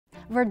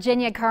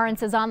Virginia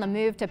Currents is on the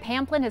move to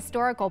Pamplin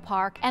Historical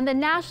Park and the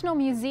National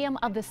Museum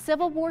of the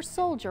Civil War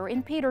Soldier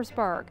in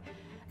Petersburg.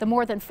 The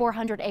more than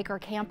 400-acre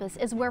campus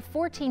is where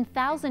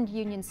 14,000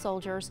 Union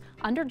soldiers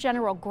under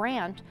General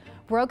Grant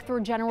broke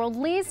through General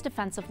Lee's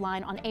defensive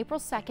line on April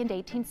 2,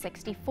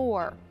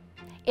 1864.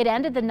 It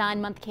ended the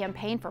 9-month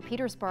campaign for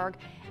Petersburg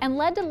and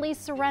led to Lee's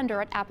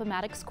surrender at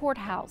Appomattox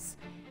Courthouse.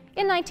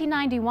 In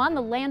 1991,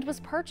 the land was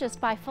purchased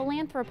by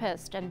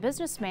philanthropist and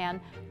businessman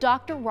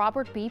Dr.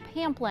 Robert B.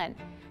 Pamplin,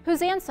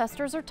 whose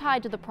ancestors are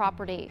tied to the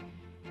property.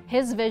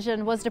 His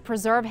vision was to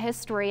preserve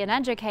history and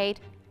educate,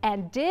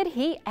 and did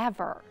he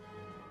ever?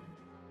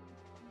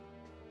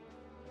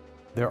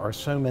 There are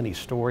so many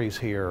stories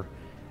here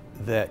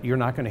that you're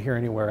not going to hear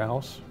anywhere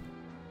else.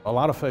 A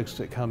lot of folks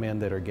that come in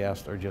that are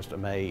guests are just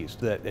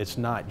amazed that it's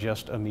not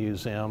just a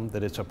museum,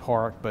 that it's a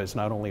park, but it's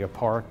not only a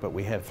park, but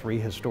we have 3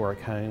 historic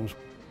homes.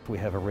 We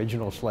have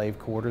original slave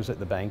quarters at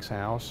the Banks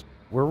House.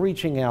 We're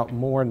reaching out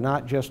more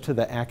not just to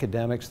the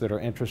academics that are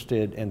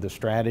interested in the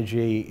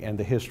strategy and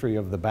the history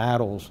of the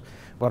battles,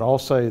 but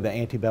also the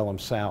antebellum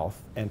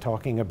South, and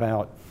talking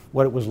about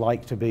what it was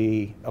like to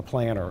be a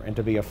planter and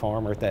to be a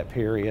farmer at that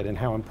period and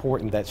how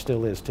important that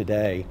still is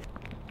today.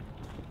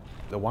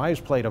 The wives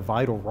played a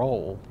vital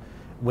role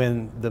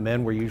when the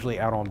men were usually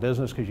out on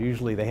business, because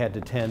usually they had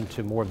to tend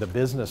to more of the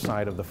business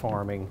side of the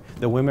farming.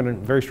 The women,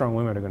 very strong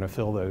women, are going to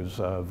fill those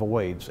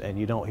voids, and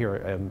you don't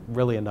hear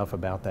really enough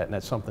about that, and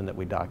that's something that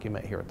we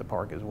document here at the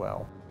park as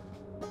well.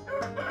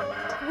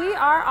 We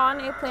are on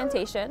a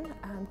plantation.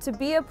 To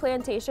be a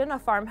plantation, a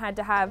farm had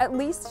to have at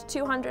least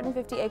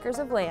 250 acres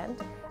of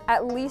land,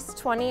 at least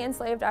 20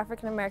 enslaved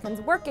African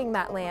Americans working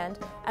that land,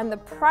 and the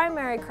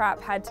primary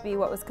crop had to be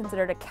what was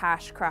considered a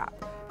cash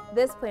crop.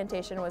 This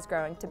plantation was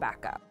growing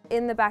tobacco.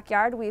 In the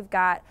backyard, we've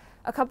got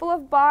a couple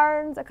of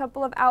barns, a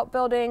couple of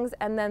outbuildings,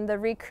 and then the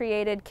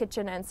recreated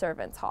kitchen and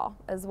servants' hall,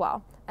 as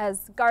well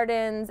as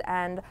gardens.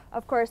 And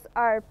of course,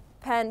 our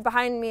pen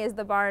behind me is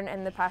the barn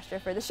and the pasture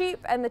for the sheep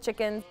and the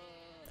chickens.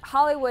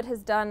 Hollywood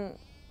has done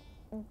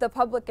the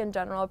public in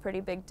general a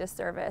pretty big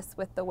disservice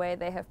with the way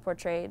they have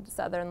portrayed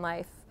Southern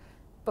life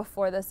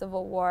before the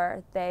Civil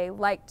War. They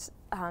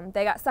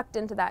got sucked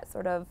into that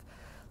sort of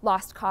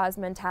lost cause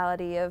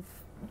mentality of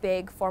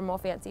big, formal,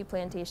 fancy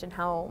plantation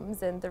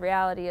homes, and the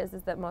reality is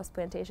that most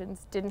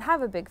plantations didn't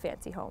have a big,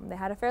 fancy home. They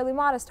had a fairly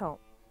modest home.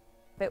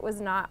 It was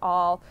not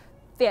all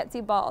fancy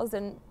balls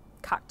and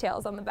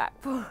cocktails on the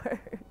back porch.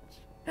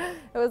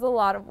 It was a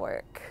lot of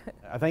work.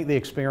 I think the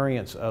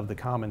experience of the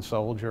common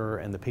soldier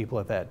and the people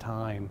at that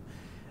time,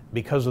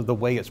 because of the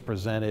way it's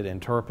presented,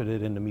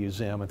 interpreted in the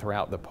museum and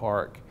throughout the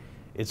park,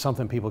 it's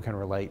something people can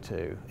relate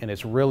to, and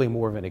it's really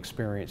more of an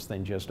experience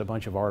than just a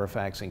bunch of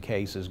artifacts and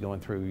cases going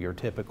through your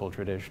typical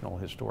traditional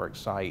historic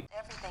site.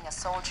 Everything a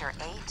soldier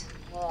ate,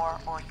 wore,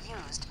 or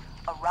used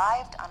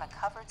arrived on a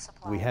covered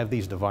supply. We have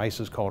these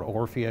devices called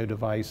Orfeo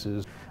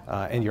devices,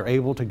 and you're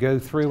able to go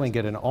through and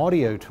get an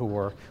audio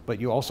tour,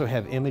 but you also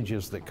have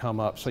images that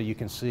come up so you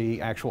can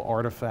see actual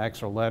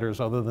artifacts or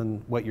letters other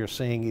than what you're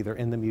seeing either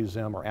in the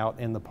museum or out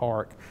in the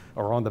park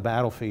or on the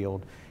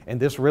battlefield. And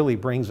this really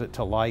brings it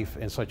to life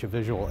in such a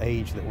visual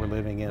age that we're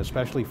living in,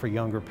 especially for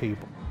younger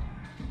people.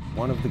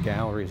 One of the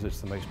galleries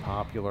that's the most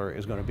popular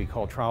is going to be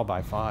called Trial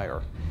by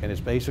Fire, and it's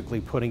basically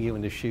putting you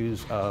in the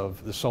shoes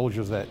of the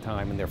soldiers of that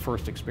time and their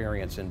first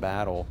experience in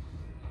battle.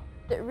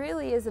 It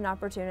really is an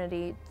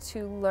opportunity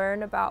to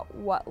learn about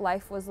what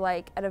life was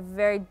like at a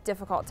very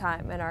difficult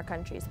time in our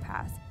country's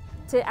past.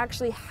 To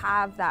actually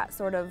have that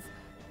sort of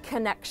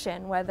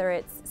connection, whether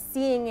it's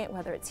seeing it,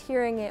 whether it's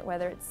hearing it,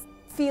 whether it's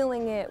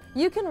feeling it.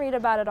 You can read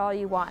about it all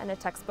you want in a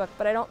textbook,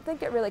 but I don't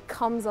think it really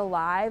comes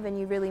alive and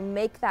you really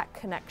make that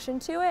connection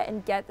to it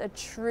and get a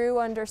true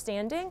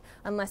understanding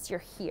unless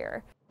you're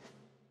here.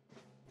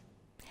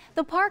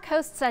 The park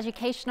hosts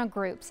educational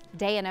groups,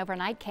 day and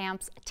overnight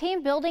camps,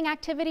 team building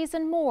activities,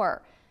 and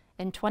more.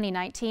 In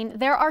 2019,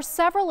 there are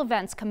several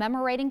events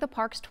commemorating the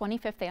park's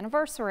 25th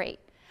anniversary.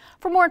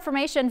 For more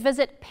information,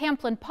 visit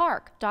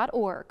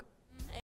pamplinpark.org.